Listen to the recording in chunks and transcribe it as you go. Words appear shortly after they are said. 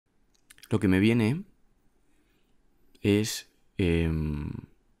lo que me viene es la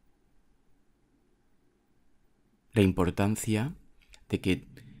importancia de que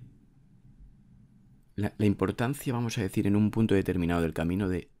la importancia, vamos a decir, en un punto determinado del camino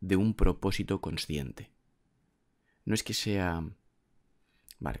de un propósito consciente. No es que sea...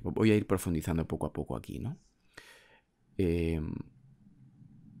 Vale, voy a ir profundizando poco a poco aquí, ¿no?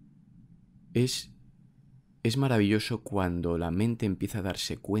 Es maravilloso cuando la mente empieza a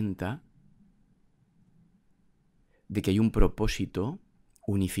darse cuenta de que hay un propósito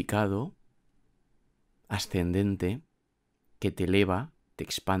unificado, ascendente, que te eleva, te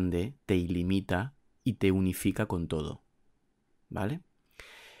expande, te ilimita y te unifica con todo, ¿vale?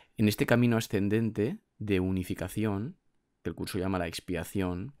 En este camino ascendente de unificación, que el curso llama la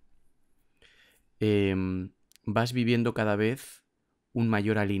expiación, vas viviendo cada vez un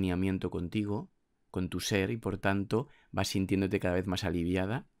mayor alineamiento contigo, con tu ser, y por tanto vas sintiéndote cada vez más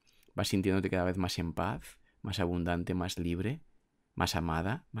aliviada, vas sintiéndote cada vez más en paz, más abundante, más libre, más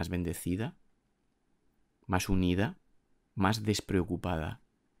amada, más bendecida, más unida, más despreocupada.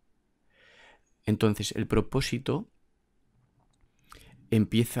 Entonces el propósito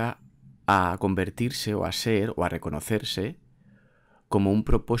empieza a convertirse o a ser o a reconocerse como un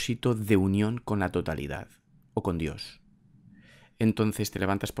propósito de unión con la totalidad o con Dios. Entonces te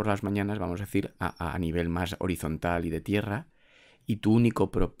levantas por las mañanas, vamos a decir, a nivel más horizontal y de tierra, y tu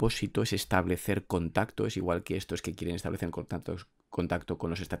único propósito es establecer contacto, es igual que estos que quieren establecer contacto con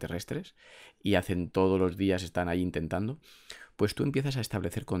los extraterrestres y hacen todos los días, están ahí intentando, pues tú empiezas a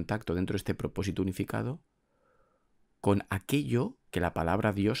establecer contacto dentro de este propósito unificado con aquello que la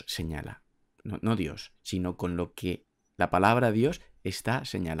palabra Dios señala. No Dios, sino con lo que la palabra Dios está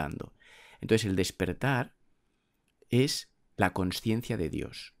señalando. Entonces el despertar es la conciencia de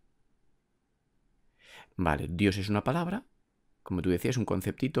Dios. Vale, Dios es una palabra, como tú decías, un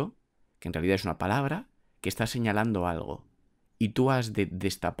conceptito, que en realidad es una palabra que está señalando algo. Y tú has de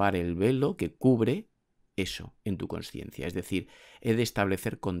destapar el velo que cubre eso en tu conciencia. Es decir, he de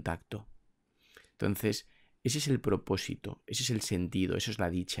establecer contacto. Entonces, ese es el propósito, ese es el sentido, eso es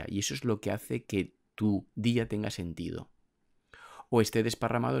la dicha, y eso es lo que hace que tu día tenga sentido. O esté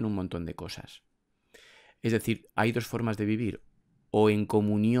desparramado en un montón de cosas. Es decir, hay dos formas de vivir, o en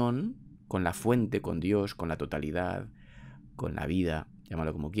comunión con la fuente, con Dios, con la totalidad, con la vida,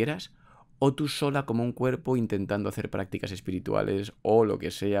 llámalo como quieras, o tú sola como un cuerpo intentando hacer prácticas espirituales o lo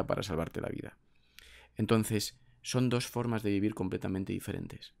que sea para salvarte la vida. Entonces, son dos formas de vivir completamente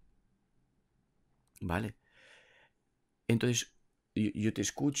diferentes. ¿Vale? Entonces, yo te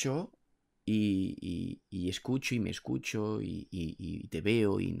escucho y escucho y me escucho y te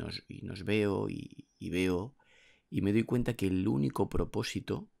veo y nos veo y veo y me doy cuenta que el único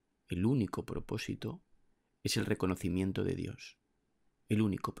propósito es el reconocimiento de Dios. El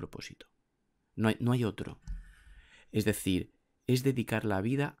único propósito. No hay otro. Es decir, es dedicar la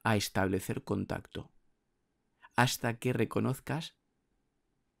vida a establecer contacto hasta que reconozcas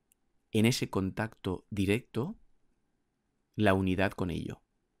en ese contacto directo la unidad con ello.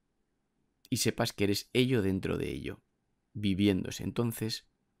 Y sepas que eres ello dentro de ello, viviéndose. Entonces,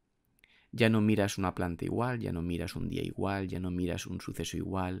 ya no miras una planta igual, ya no miras un día igual, ya no miras un suceso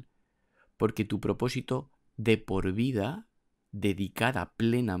igual, porque tu propósito de por vida, dedicada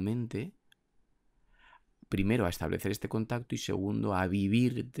plenamente, primero a establecer este contacto y segundo a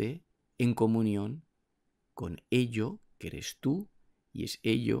vivirte en comunión con ello que eres tú, y es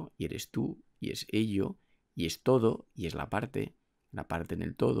ello, y eres tú, y es ello, y es todo, y es la parte en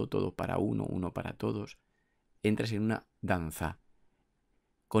el todo, todo para uno, uno para todos. Entras en una danza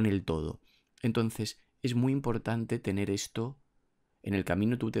con el todo. Entonces es muy importante tener esto en el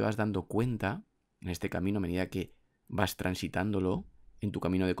camino. Tú te vas dando cuenta, en este camino, a medida que vas transitándolo, en tu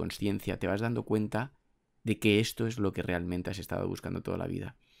camino de consciencia, te vas dando cuenta de que esto es lo que realmente has estado buscando toda la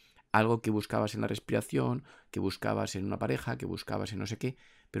vida. Algo que buscabas en la respiración, que buscabas en una pareja, que buscabas en no sé qué,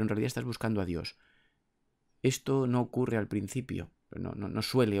 pero en realidad estás buscando a Dios. Esto no ocurre al principio, no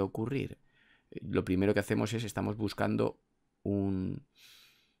suele ocurrir. Lo primero que hacemos es, estamos buscando un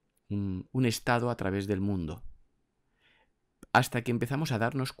estado a través del mundo. Hasta que empezamos a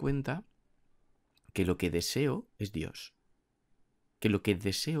darnos cuenta que lo que deseo es Dios. Que lo que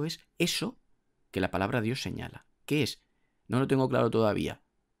deseo es eso que la palabra Dios señala. ¿Qué es? No lo tengo claro todavía,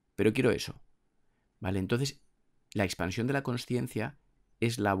 pero quiero eso. ¿Vale? Entonces, la expansión de la consciencia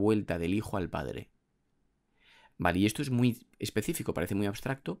es la vuelta del Hijo al Padre. Vale, y esto es muy específico, parece muy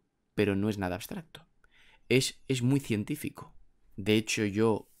abstracto, pero no es nada abstracto. Es muy científico. De hecho,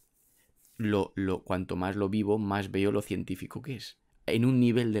 yo cuanto más lo vivo, más veo lo científico que es. En un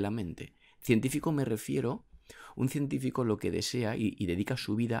nivel de la mente. Científico me refiero, un científico lo que desea y dedica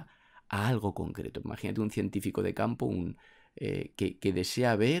su vida a algo concreto. Imagínate un científico de campo que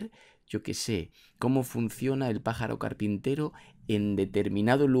desea ver, yo qué sé, cómo funciona el pájaro carpintero en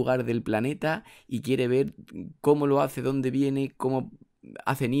determinado lugar del planeta y quiere ver cómo lo hace, dónde viene, cómo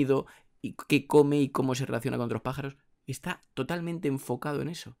hace nido, y qué come y cómo se relaciona con otros pájaros. Está totalmente enfocado en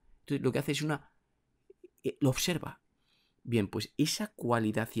eso. Entonces lo que hace es lo observa. Bien, pues esa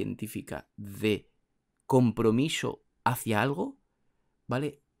cualidad científica de compromiso hacia algo,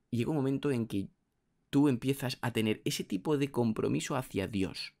 ¿vale? Llega un momento en que tú empiezas a tener ese tipo de compromiso hacia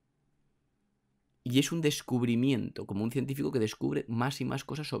Dios. Y es un descubrimiento, como un científico que descubre más y más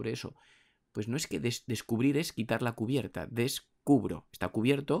cosas sobre eso. Pues no es que descubrir es quitar la cubierta, descubro. Está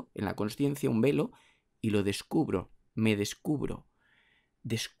cubierto en la consciencia un velo y lo descubro, me descubro,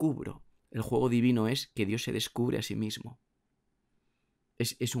 descubro. El juego divino es que Dios se descubre a sí mismo.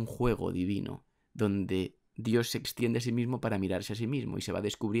 Es un juego divino donde Dios se extiende a sí mismo para mirarse a sí mismo y se va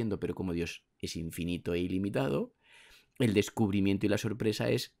descubriendo, pero como Dios es infinito e ilimitado, el descubrimiento y la sorpresa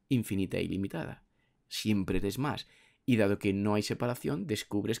es infinita e ilimitada. Siempre eres más. Y dado que no hay separación,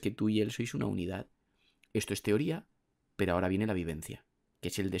 descubres que tú y Él sois una unidad. Esto es teoría, pero ahora viene la vivencia, que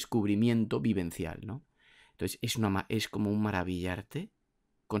es el descubrimiento vivencial, ¿no? Entonces es como un maravillarte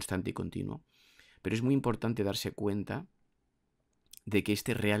constante y continuo. Pero es muy importante darse cuenta de que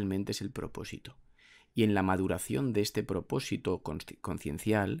este realmente es el propósito. Y en la maduración de este propósito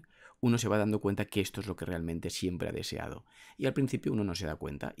conciencial, uno se va dando cuenta que esto es lo que realmente siempre ha deseado. Y al principio uno no se da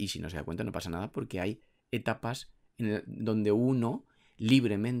cuenta, y si no se da cuenta no pasa nada porque hay etapas donde uno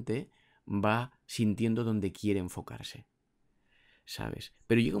libremente va sintiendo donde quiere enfocarse, ¿sabes?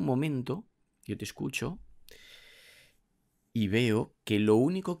 Pero llega un momento, yo te escucho, y veo que lo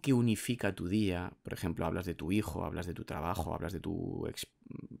único que unifica tu día, por ejemplo, hablas de tu hijo, hablas de tu trabajo, hablas de tu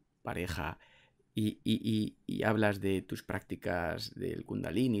pareja y hablas de tus prácticas del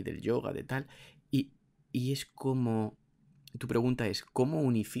kundalini, del yoga, de tal, y es como, tu pregunta es, ¿cómo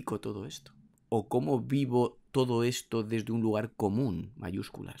unifico todo esto? ¿O cómo vivo todo esto desde un lugar común,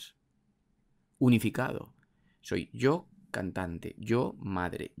 mayúsculas? Unificado. Soy yo cantante, yo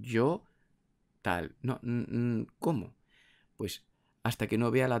madre, yo tal. No, ¿cómo? Pues hasta que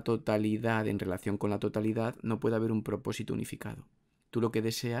no vea la totalidad en relación con la totalidad, no puede haber un propósito unificado. Tú lo que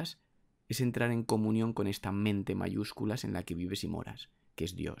deseas es entrar en comunión con esta mente mayúsculas en la que vives y moras, que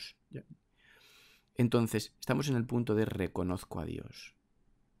es Dios. Entonces, estamos en el punto de reconozco a Dios.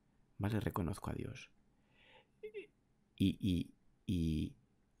 ¿Vale? Reconozco a Dios. Y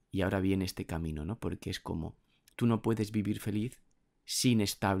ahora viene este camino, ¿no? Porque es como, tú no puedes vivir feliz sin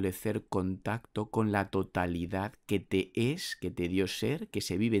establecer contacto con la totalidad que te es, que te dio ser, que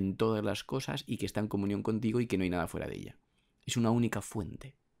se vive en todas las cosas y que está en comunión contigo y que no hay nada fuera de ella. Es una única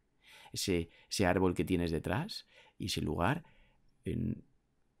fuente. Ese árbol que tienes detrás y ese lugar,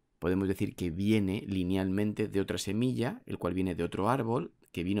 podemos decir que viene linealmente de otra semilla, el cual viene de otro árbol,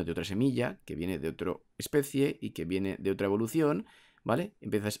 que vino de otra semilla, que viene de otra especie y que viene de otra evolución, ¿vale?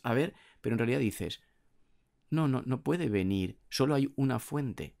 Empiezas a ver, pero en realidad dices, no puede venir, solo hay una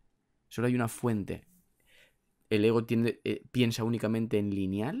fuente, solo hay una fuente. El ego piensa únicamente en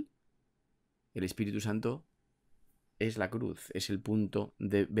lineal, el Espíritu Santo es la cruz, es el punto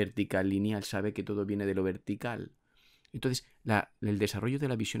de vertical lineal, sabe que todo viene de lo vertical. Entonces, el desarrollo de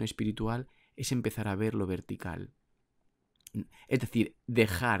la visión espiritual es empezar a ver lo vertical. Es decir,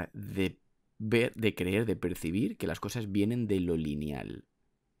 dejar de ver, de creer, de percibir que las cosas vienen de lo lineal.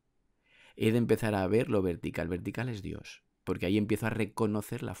 He de empezar a ver lo vertical. Vertical es Dios, porque ahí empiezo a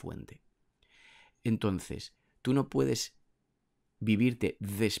reconocer la fuente. Entonces, tú no puedes vivirte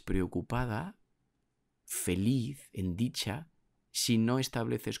despreocupada, feliz, en dicha, si no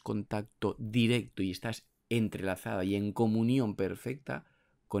estableces contacto directo y estás entrelazada y en comunión perfecta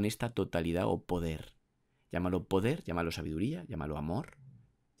con esta totalidad o poder. Llámalo poder, llámalo sabiduría, llámalo amor,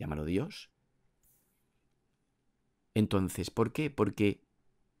 llámalo Dios. Entonces, ¿por qué? Porque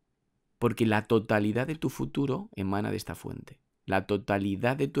la totalidad de tu futuro emana de esta fuente. La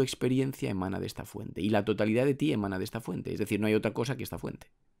totalidad de tu experiencia emana de esta fuente. Y la totalidad de ti emana de esta fuente. Es decir, no hay otra cosa que esta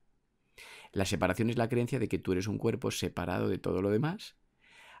fuente. La separación es la creencia de que tú eres un cuerpo separado de todo lo demás,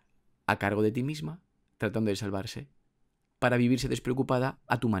 a cargo de ti misma, tratando de salvarse, para vivirse despreocupada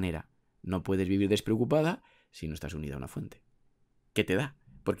a tu manera. No puedes vivir despreocupada si no estás unida a una fuente. ¿Qué te da?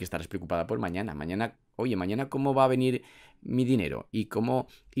 Porque estarás preocupada por mañana. Mañana ¿cómo va a venir mi dinero? ¿Y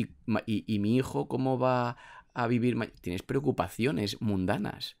mi hijo cómo va a vivir? Tienes preocupaciones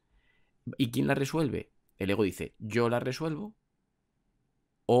mundanas. ¿Y quién las resuelve? El ego dice, yo las resuelvo.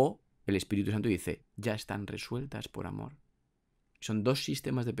 O el Espíritu Santo dice, ya están resueltas por amor. Son dos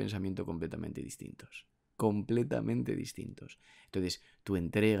sistemas de pensamiento completamente distintos. Completamente distintos. Entonces, tu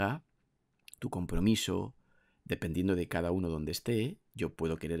entrega tu compromiso, dependiendo de cada uno donde esté. Yo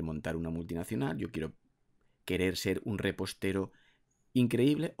puedo querer montar una multinacional, yo quiero querer ser un repostero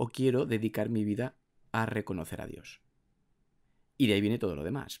increíble o quiero dedicar mi vida a reconocer a Dios. Y de ahí viene todo lo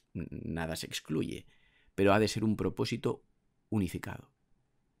demás. Nada se excluye, pero ha de ser un propósito unificado.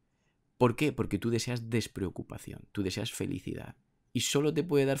 ¿Por qué? Porque tú deseas despreocupación, tú deseas felicidad. Y solo te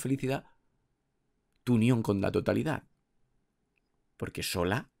puede dar felicidad tu unión con la totalidad. Porque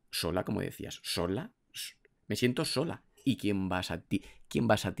sola, como decías, sola, me siento sola. ¿Y quién va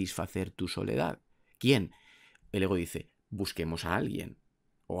a satisfacer tu soledad? ¿Quién? El ego dice, busquemos a alguien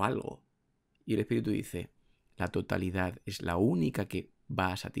o algo. Y el espíritu dice, la totalidad es la única que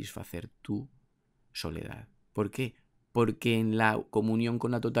va a satisfacer tu soledad. ¿Por qué? Porque en la comunión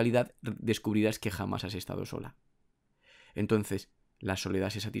con la totalidad descubrirás que jamás has estado sola. Entonces, la soledad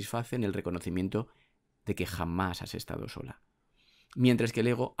se satisface en el reconocimiento de que jamás has estado sola. Mientras que el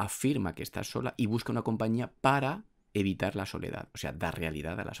ego afirma que estás sola y busca una compañía para evitar la soledad, o sea, dar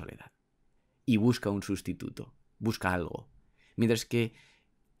realidad a la soledad. Y busca un sustituto, busca algo. Mientras que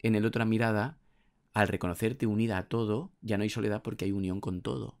en el otra mirada, al reconocerte unida a todo, ya no hay soledad porque hay unión con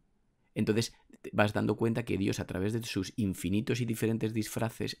todo. Entonces te vas dando cuenta que Dios, a través de sus infinitos y diferentes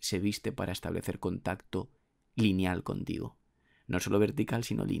disfraces, se viste para establecer contacto lineal contigo. No solo vertical,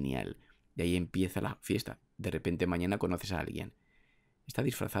 sino lineal. Y ahí empieza la fiesta. De repente mañana conoces a alguien. Está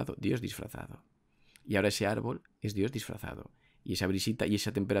disfrazado, Dios disfrazado. Y ahora ese árbol es Dios disfrazado. Y esa brisita y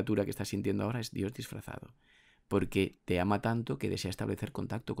esa temperatura que estás sintiendo ahora es Dios disfrazado. Porque te ama tanto que desea establecer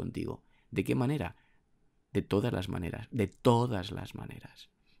contacto contigo. ¿De qué manera? De todas las maneras. De todas las maneras.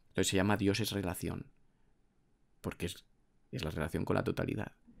 Entonces se llama Dios es relación. Porque es la relación con la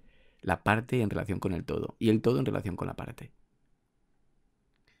totalidad. La parte en relación con el todo. Y el todo en relación con la parte.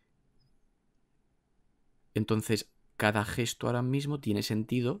 Entonces, cada gesto ahora mismo tiene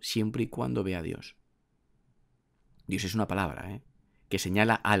sentido siempre y cuando vea a Dios. Dios es una palabra, que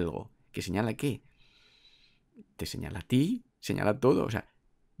señala algo. ¿Que señala qué? Te señala a ti, señala todo. O sea,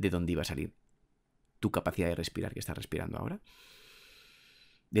 ¿de dónde iba a salir tu capacidad de respirar que estás respirando ahora?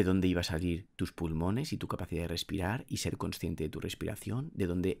 ¿De dónde iba a salir tus pulmones y tu capacidad de respirar y ser consciente de tu respiración? ¿De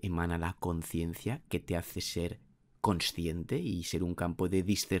dónde emana la conciencia que te hace ser consciente y ser un campo de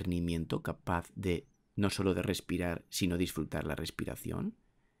discernimiento capaz de no solo de respirar, sino disfrutar la respiración?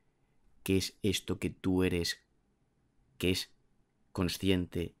 ¿Qué es esto que tú eres, que es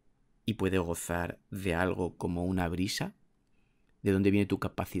consciente y puede gozar de algo como una brisa? ¿De dónde viene tu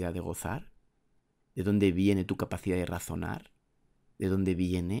capacidad de gozar? ¿De dónde viene tu capacidad de razonar? ¿De dónde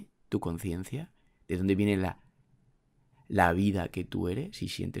viene tu conciencia? ¿De dónde viene la vida que tú eres y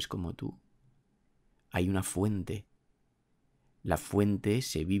sientes como tú? Hay una fuente. La fuente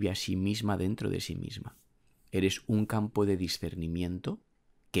se vive a sí misma dentro de sí misma. Eres un campo de discernimiento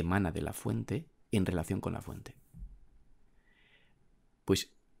que emana de la fuente en relación con la fuente.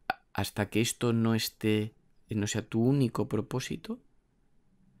 Pues hasta que esto no sea tu único propósito,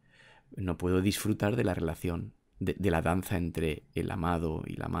 no puedo disfrutar de la relación, de la danza entre el amado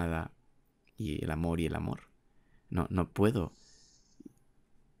y la amada y el amor y el amor. No puedo.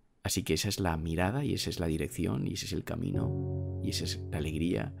 Así que esa es la mirada y esa es la dirección y ese es el camino y esa es la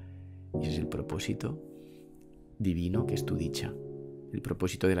alegría y ese es el propósito divino que es tu dicha. El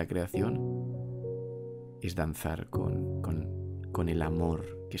propósito de la creación es danzar con el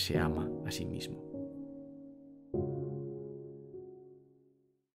amor que se ama a sí mismo.